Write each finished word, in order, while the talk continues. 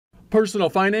Personal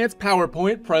Finance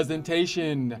PowerPoint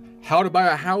presentation. How to buy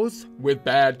a house with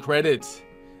bad credit.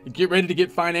 Get ready to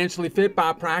get financially fit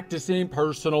by practicing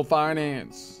personal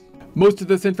finance. Most of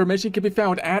this information can be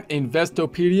found at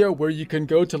Investopedia, where you can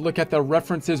go to look at the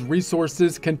references,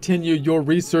 resources, continue your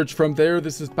research from there.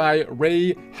 This is by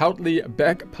Ray Houtley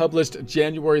Beck, published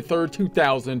January 3rd,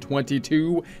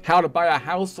 2022. How to buy a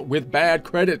house with bad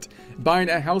credit. Buying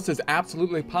a house is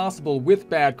absolutely possible with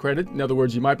bad credit. In other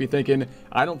words, you might be thinking,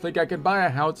 I don't think I could buy a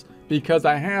house because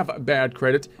I have bad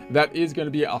credit. That is going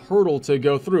to be a hurdle to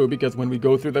go through, because when we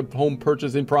go through the home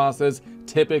purchasing process,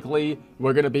 typically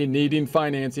we're going to be needing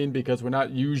financing because we're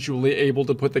not usually able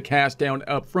to put the cash down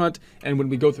up front. And when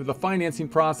we go through the financing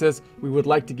process, we would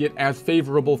like to get as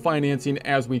favorable financing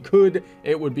as we could.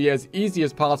 It would be as easy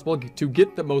as possible to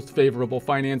get the most favorable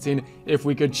financing if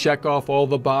we could check off all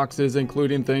the boxes,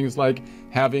 including things like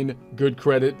having good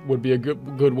credit would be a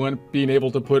good one, being able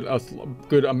to put a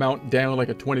good amount down, like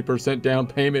a 20% down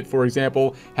payment, for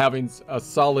example, having a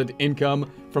solid income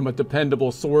from a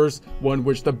dependable source, one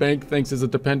which the bank thinks is a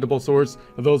dependable source.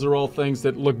 Those are all things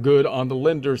that look good on the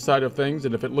lender side of things.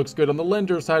 And if it looks good on the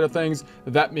lender side of things,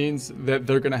 that means that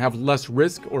they're going to have less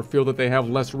risk, or feel that they have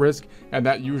less risk. And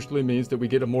that usually means that we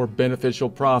get a more beneficial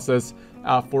process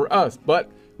for us.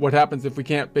 But what happens if we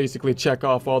can't basically check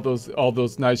off all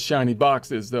those nice shiny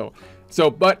boxes, though?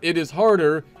 But it is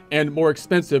harder and more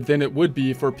expensive than it would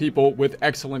be for people with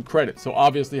excellent credit. So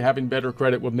obviously having better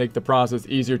credit would make the process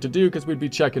easier to do, because we'd be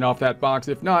checking off that box.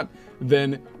 If not,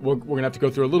 then we're gonna have to go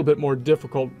through a little bit more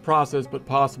difficult process, but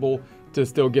possible to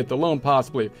still get the loan,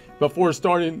 possibly. Before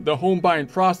starting the home buying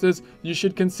process, you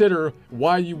should consider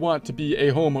why you want to be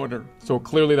a homeowner. So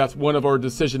clearly that's one of our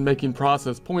decision-making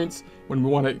process points. When we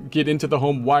want to get into the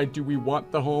home, why do we want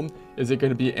the home? Is it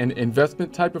going to be an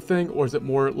investment type of thing, or is it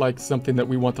more like something that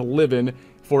we want to live in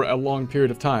for a long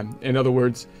period of time? In other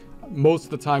words, most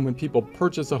of the time when people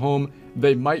purchase a home,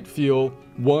 they might feel,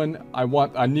 one,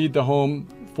 I need the home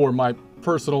for my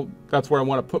personal, that's where I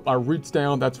want to put my roots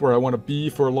down, that's where I want to be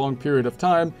for a long period of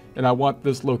time, and I want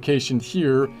this location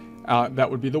here. That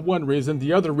would be the one reason.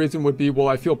 The other reason would be, well,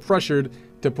 I feel pressured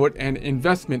to put an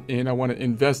investment in. I want to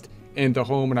invest in the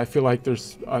home, and I feel like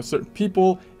there's certain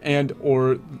people and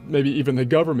or maybe even the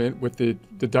government, with the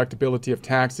deductibility of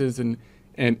taxes and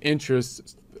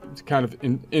interest, kind of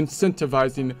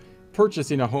incentivizing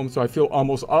purchasing a home, so I feel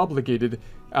almost obligated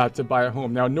to buy a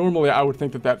home. Now, normally I would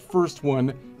think that first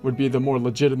one would be the more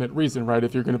legitimate reason, right?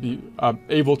 If you're going to be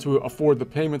able to afford the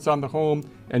payments on the home,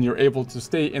 and you're able to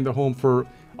stay in the home for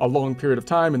a long period of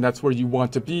time, and that's where you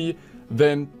want to be,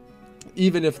 then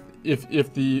even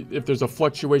if there's a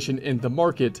fluctuation in the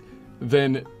market,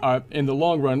 then in the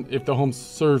long run, if the home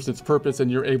serves its purpose and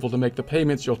you're able to make the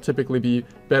payments, you'll typically be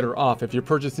better off. If you're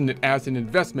purchasing it as an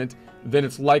investment, then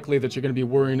it's likely that you're going to be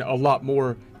worrying a lot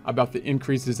more about the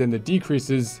increases and the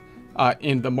decreases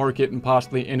in the market, and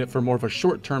possibly in it for more of a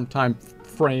short-term time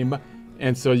frame.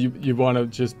 And so you want to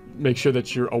just make sure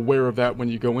that you're aware of that when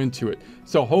you go into it.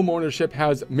 So home ownership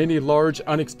has many large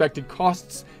unexpected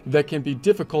costs that can be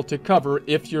difficult to cover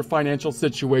if your financial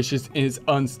situation is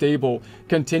unstable.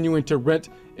 Continuing to rent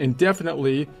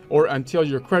indefinitely or until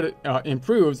your credit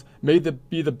improves may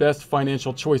be the best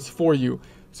financial choice for you.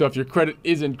 So if your credit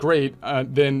isn't great,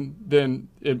 then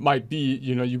it might be,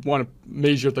 you want to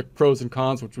measure the pros and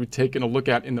cons, which we've taken a look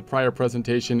at in the prior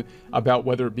presentation about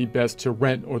whether it be best to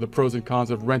rent, or the pros and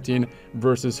cons of renting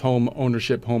versus home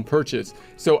ownership, home purchase.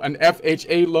 So an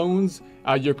FHA loans,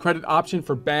 your credit option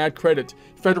for bad credit.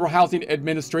 Federal Housing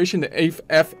Administration, the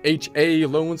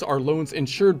FHA loans are loans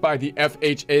insured by the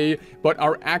FHA, but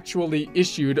are actually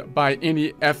issued by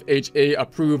any FHA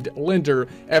approved lender.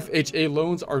 FHA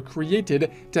loans are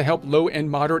created to help low and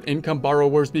moderate income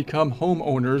borrowers become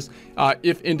homeowners.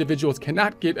 If individuals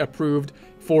cannot get approved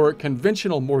for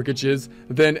conventional mortgages,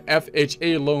 then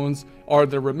FHA loans are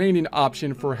the remaining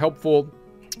option for hopeful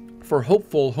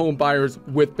home buyers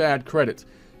with bad credit.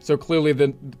 So clearly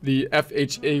the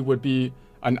FHA would be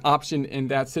an option in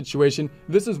that situation.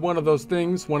 This is one of those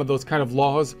things, one of those kind of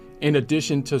laws, in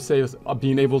addition to, say,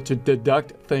 being able to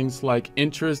deduct things like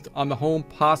interest on the home,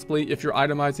 possibly if you're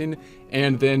itemizing,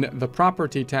 and then the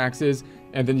property taxes.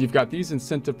 And then you've got these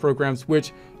incentive programs,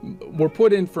 which were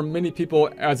put in for many people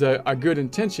as a good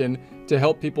intention to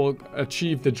help people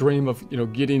achieve the dream of,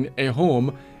 getting a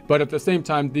home. But at the same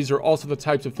time, these are also the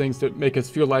types of things that make us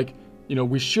feel like,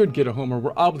 we should get a home, or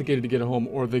we're obligated to get a home,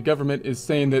 or the government is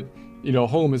saying that,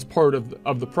 home is part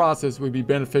of the process, would be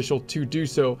beneficial to do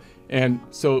so. And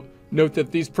so note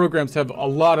that these programs have a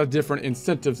lot of different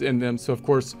incentives in them. So of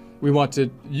course, we want to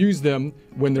use them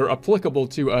when they're applicable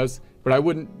to us, but I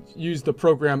wouldn't use the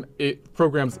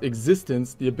program's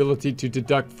existence, the ability to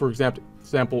deduct, for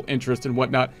example, interest and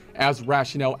whatnot, as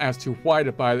rationale as to why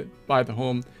to buy the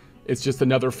home. It's just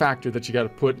another factor that you got to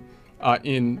put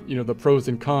in, the pros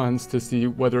and cons to see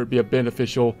whether it be a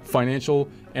beneficial financial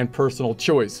and personal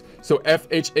choice. So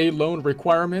FHA loan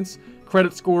requirements: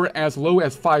 credit score as low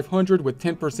as 500 with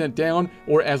 10% down,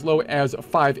 or as low as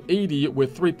 580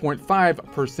 with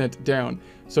 3.5% down.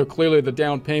 So clearly the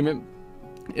down payment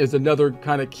is another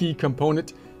kind of key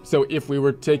component. So if we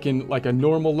were taking like a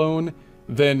normal loan,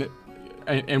 then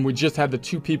and we just had the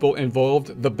two people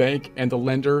involved, the bank and the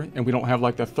lender, and we don't have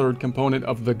like the third component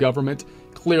of the government,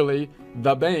 clearly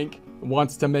the bank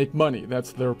wants to make money.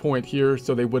 That's their point here.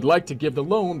 So they would like to give the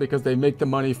loan because they make the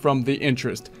money from the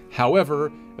interest.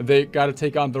 However, they got to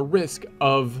take on the risk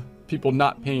of people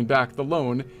not paying back the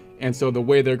loan. And so the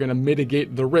way they're going to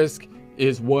mitigate the risk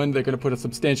is, one, they're going to put a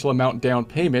substantial amount down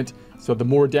payment. So the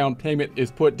more down payment is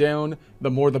put down,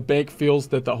 the more the bank feels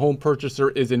that the home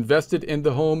purchaser is invested in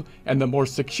the home, and the more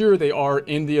secure they are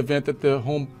in the event that the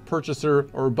home purchaser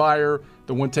or buyer,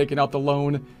 the one taking out the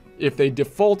loan, if they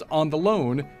default on the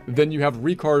loan, then you have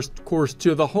recourse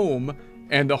to the home,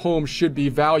 and the home should be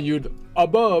valued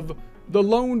above the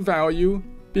loan value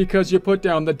because you put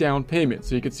down the down payment.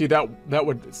 So you can see that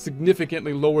would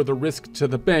significantly lower the risk to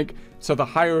the bank. So the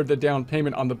higher the down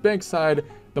payment on the bank side,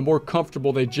 the more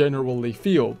comfortable they generally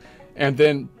feel. And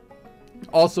then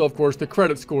also, of course, the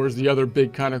credit score is the other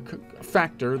big kind of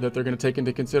factor that they're going to take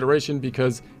into consideration,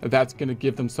 because that's going to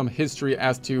give them some history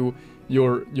as to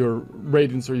your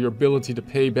ratings or your ability to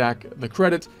pay back the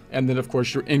credit. And then, of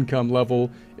course, your income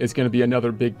level is going to be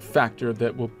another big factor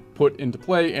that will put into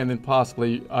play, and then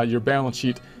possibly your balance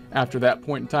sheet after that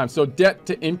point in time. So debt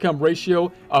to income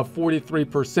ratio of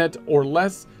 43% or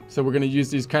less. So we're going to use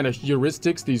these kind of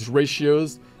heuristics, these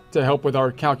ratios, to help with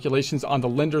our calculations on the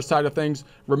lender side of things.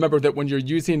 Remember that when you're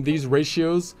using these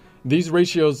ratios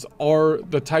are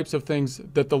the types of things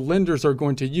that the lenders are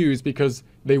going to use, because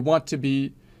they want to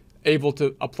be able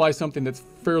to apply something that's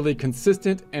fairly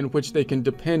consistent and which they can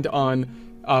depend on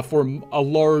for a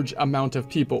large amount of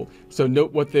people. So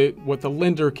note what the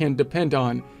lender can depend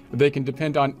on. They can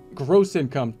depend on gross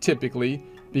income typically,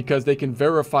 because they can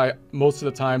verify most of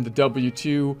the time the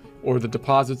W-2 or the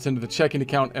deposits into the checking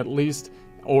account at least,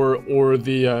 or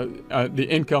the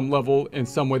income level in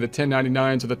some way, the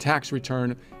 1099s or the tax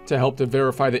return, to help to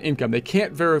verify the income. They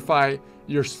can't verify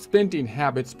your spending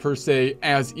habits per se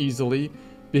as easily,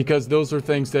 because those are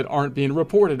things that aren't being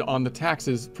reported on the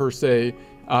taxes per se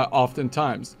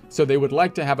oftentimes. So they would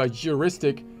like to have a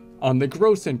heuristic on the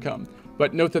gross income.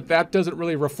 But note that that doesn't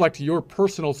really reflect your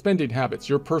personal spending habits.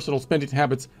 Your personal spending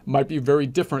habits might be very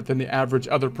different than the average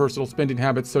other personal spending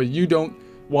habits. So you don't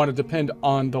want to depend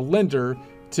on the lender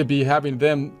to be having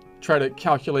them try to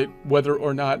calculate whether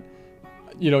or not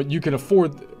you can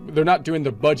afford. They're not doing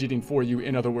the budgeting for you.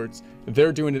 In other words,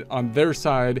 they're doing it on their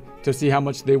side to see how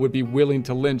much they would be willing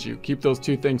to lend you. Keep those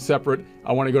two things separate.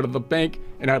 I want to go to the bank,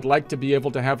 and I'd like to be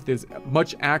able to have as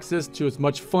much access to as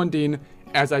much funding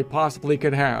as I possibly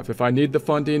could have. If I need the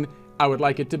funding, I would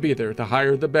like it to be there. The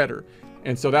higher, the better.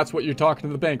 And so that's what you're talking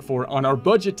to the bank for. On our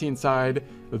budgeting side,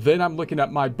 then I'm looking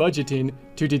at my budgeting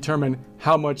to determine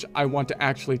how much I want to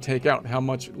actually take out, how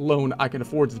much loan I can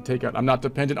afford to take out. I'm not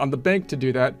dependent on the bank to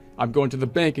do that. I'm going to the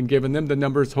bank and giving them the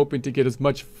numbers, hoping to get as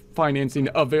much financing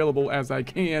available as I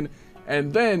can.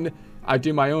 And then I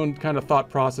do my own kind of thought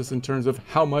process in terms of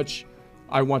how much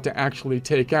I want to actually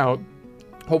take out.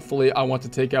 Hopefully I want to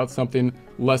take out something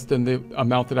less than the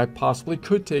amount that I possibly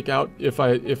could take out if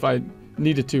I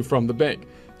needed to from the bank.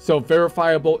 So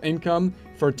verifiable income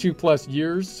for 2+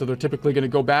 years. So they're typically going to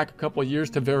go back a couple of years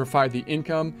to verify the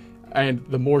income, and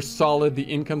the more solid the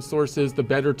income source is, the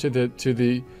better to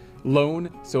the loan.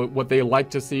 So what they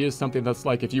like to see is something that's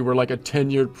like, if you were like a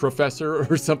tenured professor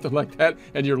or something like that,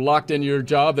 and you're locked in your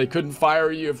job, they couldn't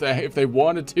fire you if they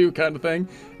wanted to, kind of thing,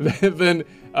 then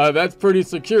that's pretty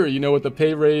secure. You know what the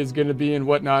pay rate is going to be and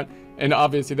whatnot. And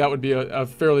obviously that would be a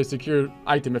fairly secure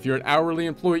item. If you're an hourly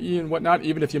employee and whatnot,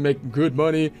 even if you make good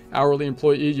money, hourly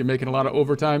employee, you're making a lot of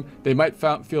overtime, they might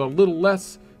feel a little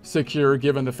less secure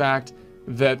given the fact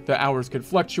that the hours could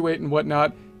fluctuate and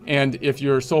whatnot. And if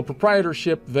you're sole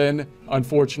proprietorship, then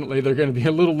unfortunately they're going to be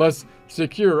a little less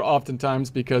secure oftentimes,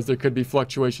 because there could be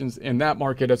fluctuations in that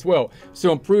market as well.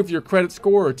 So improve your credit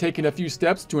score, or taking a few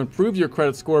steps to improve your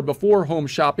credit score before home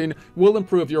shopping, will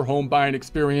improve your home buying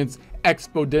experience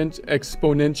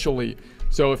exponentially.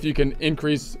 So if you can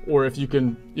increase, or if you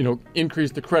can,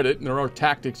 increase the credit, and there are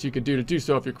tactics you could do to do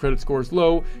so if your credit score is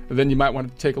low, then you might want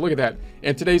to take a look at that.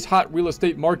 In today's hot real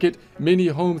estate market, many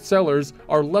home sellers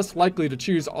are less likely to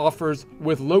choose offers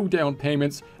with low down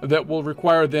payments that will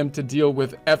require them to deal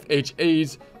with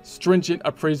FHA's stringent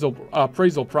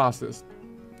appraisal process.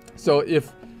 So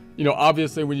if,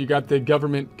 obviously when you got the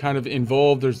government kind of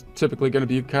involved, there's typically going to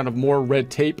be kind of more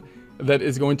red tape that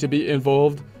is going to be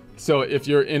involved. So if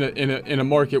you're in a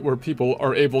market where people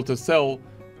are able to sell,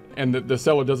 and the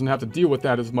seller doesn't have to deal with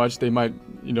that as much, they might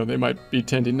be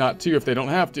tending not to if they don't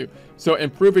have to. So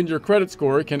improving your credit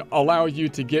score can allow you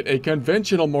to get a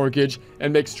conventional mortgage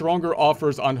and make stronger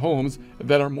offers on homes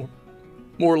that are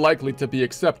more likely to be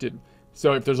accepted.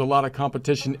 So if there's a lot of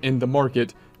competition in the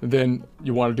market, then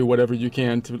you want to do whatever you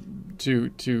can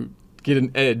to get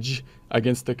an edge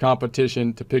against the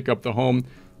competition to pick up the home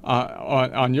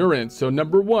on your end. So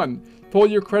number one, pull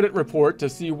your credit report to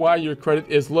see why your credit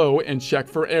is low and check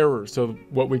for errors. So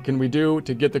what can we do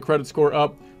to get the credit score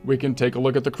up? We can take a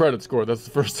look at the credit score. That's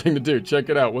the first thing to do. Check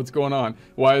it out. What's going on?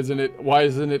 Why isn't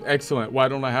it excellent? Why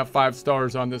don't I have 5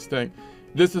 stars on this thing?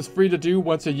 This is free to do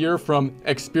once a year from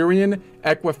Experian,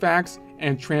 Equifax,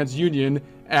 and TransUnion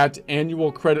at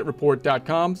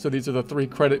annualcreditreport.com. So these are the 3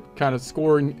 credit kind of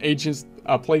scoring agents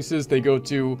places they go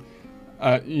to.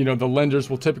 The lenders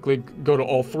will typically go to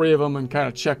all 3 of them and kind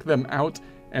of check them out.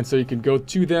 And so you can go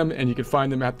to them and you can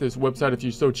find them at this website if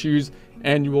you so choose,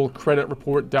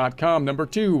 annualcreditreport.com. Number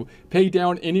 2, pay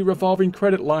down any revolving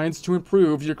credit lines to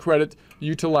improve your credit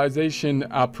utilization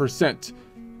percent.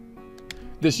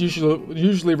 This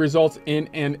usually results in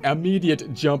an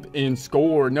immediate jump in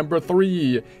score. Number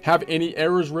 3, have any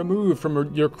errors removed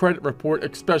from your credit report,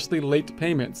 especially late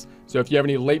payments. So if you have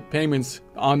any late payments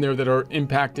on there that are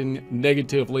impacting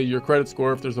negatively your credit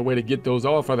score, if there's a way to get those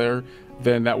off of there,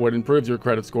 then that would improve your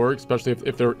credit score, especially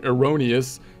if they're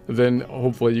erroneous, then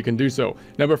hopefully you can do so.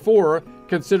 Number 4,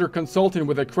 consider consulting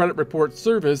with a credit report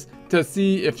service to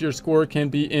see if your score can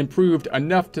be improved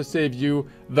enough to save you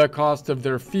the cost of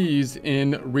their fees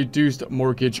in reduced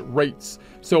mortgage rates.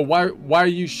 So why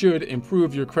you should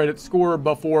improve your credit score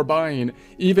before buying.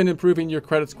 Even improving your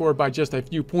credit score by just a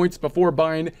few points before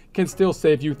buying can still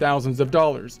save you thousands of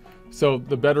dollars. So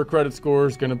the better credit score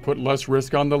is going to put less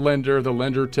risk on the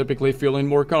lender typically feeling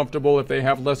more comfortable. If they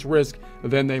have less risk,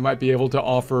 then they might be able to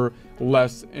offer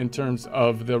less in terms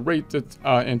of the rate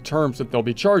in terms that they'll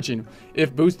be charging.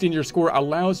 If boosting your score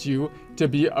allows you to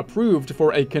be approved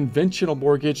for a conventional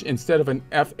mortgage instead of an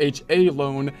FHA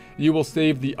loan, you will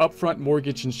save the upfront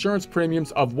mortgage insurance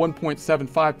premiums of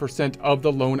 1.75% of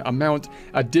the loan amount.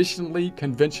 Additionally,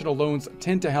 conventional loans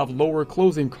tend to have lower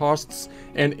closing costs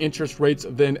and interest rates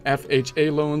than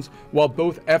FHA loans, while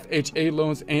both FHA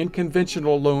loans and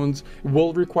conventional loans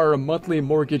will require a monthly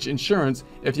mortgage insurance.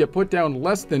 If you put down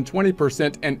less than 20%,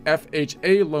 an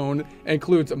FHA loan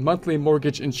includes monthly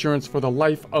mortgage insurance for the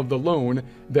life of the loan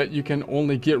that you can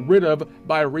only get rid of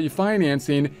by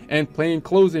refinancing and paying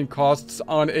closing costs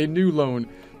on a new loan.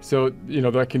 So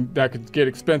that could get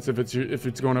expensive if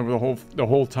it's going over the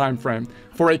whole time frame.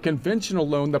 For a conventional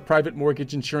loan, the private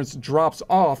mortgage insurance drops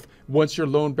off once your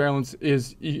loan balance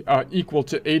is equal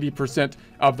to 80%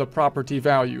 of the property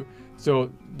value.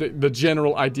 So the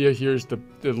general idea here is the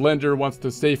lender wants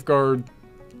to safeguard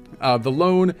the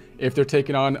loan. If they're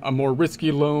taking on a more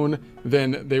risky loan,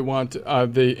 then they want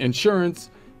the insurance.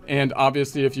 And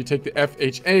obviously, if you take the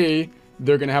FHA,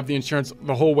 they're going to have the insurance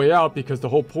the whole way out, because the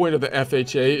whole point of the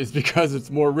FHA is because it's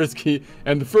more risky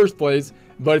in the first place.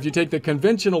 But if you take the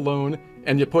conventional loan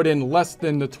and you put in less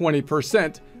than the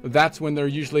 20%, that's when they're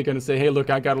usually going to say, hey, look,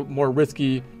 I got a more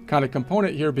risky kind of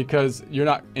component here because you're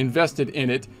not invested in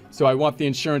it. So I want the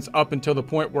insurance up until the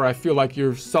point where I feel like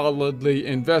you're solidly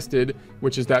invested,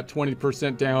 which is that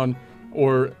 20% down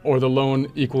or the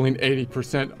loan equaling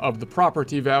 80% of the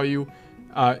property value.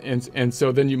 And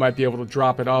so then you might be able to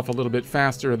drop it off a little bit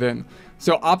faster then.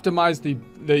 So optimize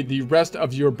the rest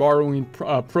of your borrowing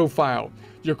profile.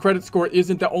 Your credit score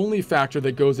isn't the only factor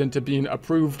that goes into being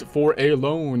approved for a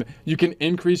loan. You can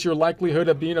increase your likelihood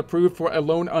of being approved for a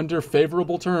loan under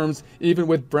favorable terms, even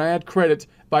with bad credit,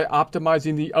 by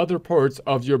optimizing the other parts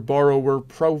of your borrower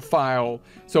profile.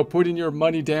 So putting your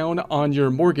money down on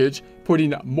your mortgage,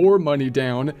 putting more money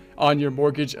down on your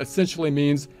mortgage essentially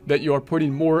means that you are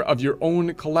putting more of your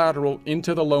own collateral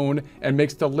into the loan and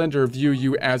makes the lender view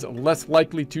you as less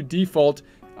likely to default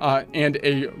and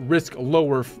a risk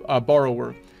lower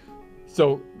borrower.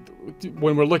 So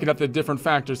when we're looking at the different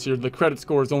factors here, the credit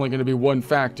score is only going to be one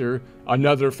factor.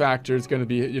 Another factor is going to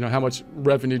be, how much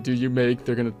revenue do you make?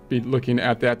 They're going to be looking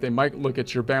at that. They might look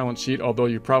at your balance sheet, although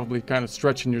you're probably kind of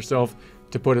stretching yourself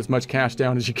to put as much cash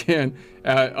down as you can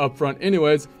up front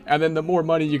anyways. And then the more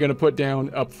money you're going to put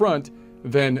down up front,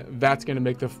 then that's going to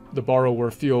make the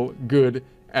borrower feel good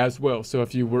as well. So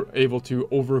if you were able to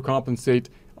overcompensate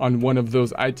on one of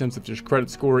those items, if your credit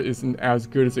score isn't as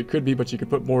good as it could be, but you could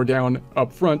put more down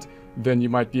up front, then you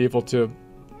might be able to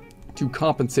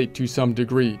compensate to some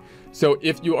degree. So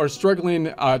if you are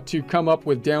struggling to come up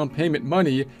with down payment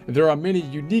money, there are many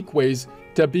unique ways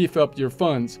to beef up your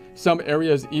funds. Some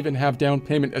areas even have down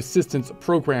payment assistance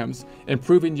programs.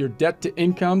 Improving your debt to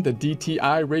income, the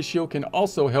DTI ratio, can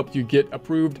also help you get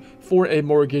approved for a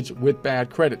mortgage with bad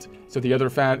credit. So the other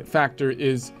factor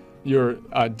is your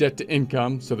debt to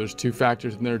income. So there's two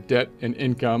factors in there, debt and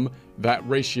income, that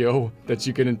ratio that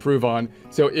you can improve on.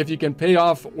 So if you can pay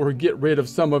off or get rid of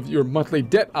some of your monthly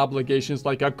debt obligations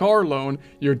like a car loan,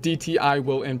 your DTI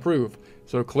will improve.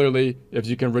 So clearly, if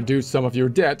you can reduce some of your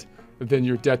debt, then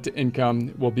your debt to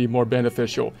income will be more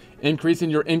beneficial. Increasing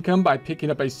your income by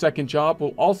picking up a second job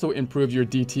will also improve your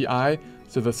DTI.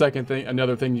 So the second thing,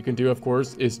 another thing you can do, of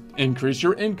course, is increase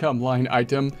your income line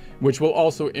item, which will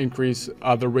also increase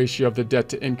the ratio of the debt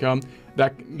to income.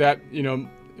 That you know,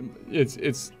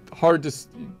 it's hard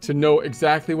to know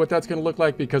exactly what that's going to look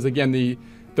like, because again, the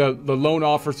loan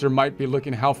officer might be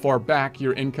looking how far back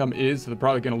your income is. So they're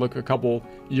probably going to look a couple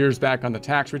years back on the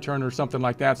tax return or something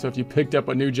like that. So if you picked up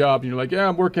a new job and you're like, yeah,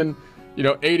 I'm working,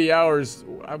 80 hours.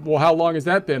 Well, how long has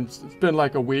that been? It's been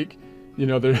like a week.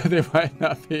 They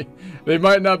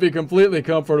might not be completely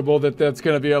comfortable that that's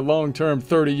going to be a long-term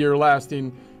 30-year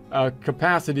lasting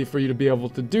capacity for you to be able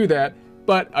to do that.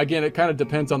 But again, it kind of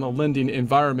depends on the lending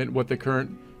environment, what the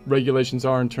current regulations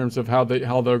are in terms of how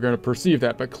they're going to perceive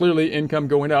that. But clearly, income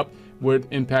going up would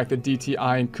impact the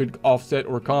DTI and could offset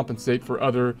or compensate for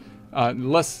other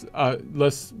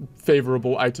less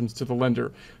favorable items to the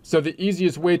lender. So the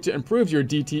easiest way to improve your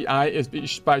DTI is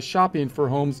by shopping for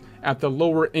homes at the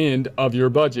lower end of your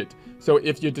budget. So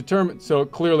if you determine, so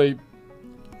clearly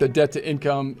the debt to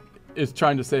income is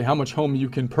trying to say how much home you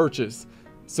can purchase.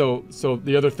 So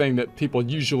the other thing that people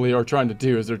usually are trying to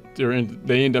do is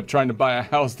they end up trying to buy a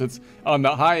house that's on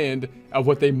the high end of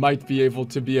what they might be able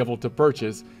to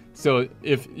purchase. So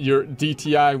if your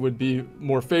DTI would be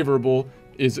more favorable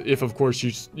is if, of course,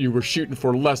 you were shooting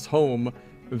for less home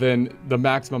than the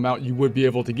maximum amount you would be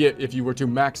able to get if you were to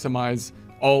maximize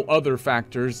all other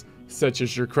factors such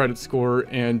as your credit score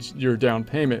and your down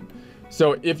payment.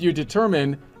 So if you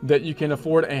determine that you can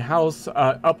afford a house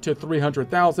up to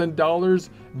 $300,000,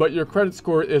 but your credit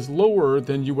score is lower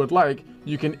than you would like,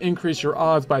 you can increase your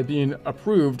odds by being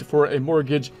approved for a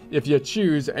mortgage if you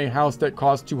choose a house that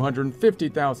costs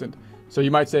 $250,000. So you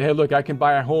might say, hey, look, I can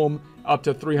buy a home up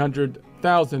to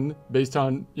 $300,000 based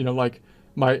on, like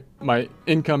my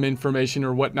income information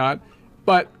or whatnot,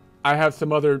 but I have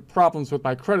some other problems with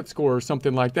my credit score or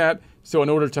something like that. So in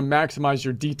order to maximize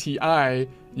your DTI,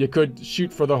 you could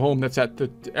shoot for the home that's at the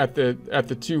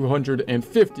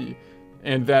 250,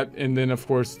 and then of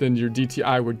course then your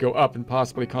DTI would go up and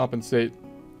possibly compensate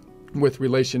with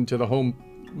relation to the home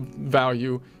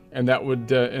value, and that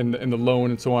would and the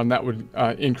loan and so on, that would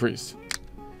increase.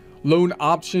 Loan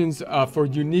options for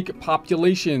unique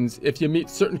populations. If you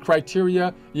meet certain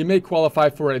criteria, you may qualify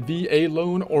for a VA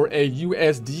loan or a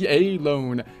USDA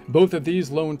loan. Both of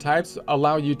these loan types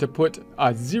allow you to put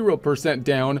 0%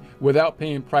 down without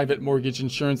paying private mortgage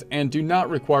insurance and do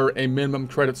not require a minimum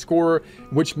credit score,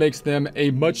 which makes them a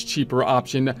much cheaper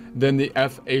option than the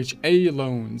FHA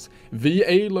loans.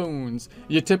 VA loans,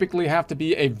 you typically have to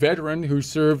be a veteran who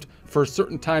served for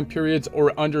certain time periods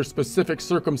or under specific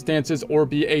circumstances, or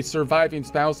be a surviving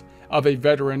spouse of a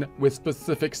veteran with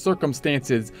specific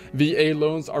circumstances. VA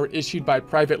loans are issued by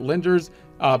private lenders,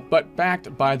 but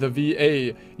backed by the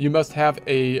VA. You must have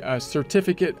a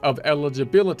certificate of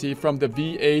eligibility from the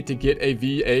VA to get a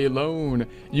VA loan.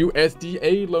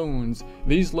 USDA loans.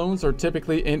 These loans are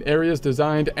typically in areas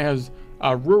designed as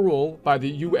rural by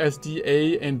the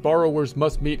USDA, and borrowers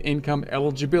must meet income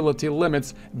eligibility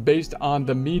limits based on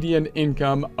the median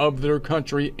income of their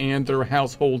country and their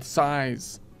household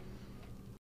size.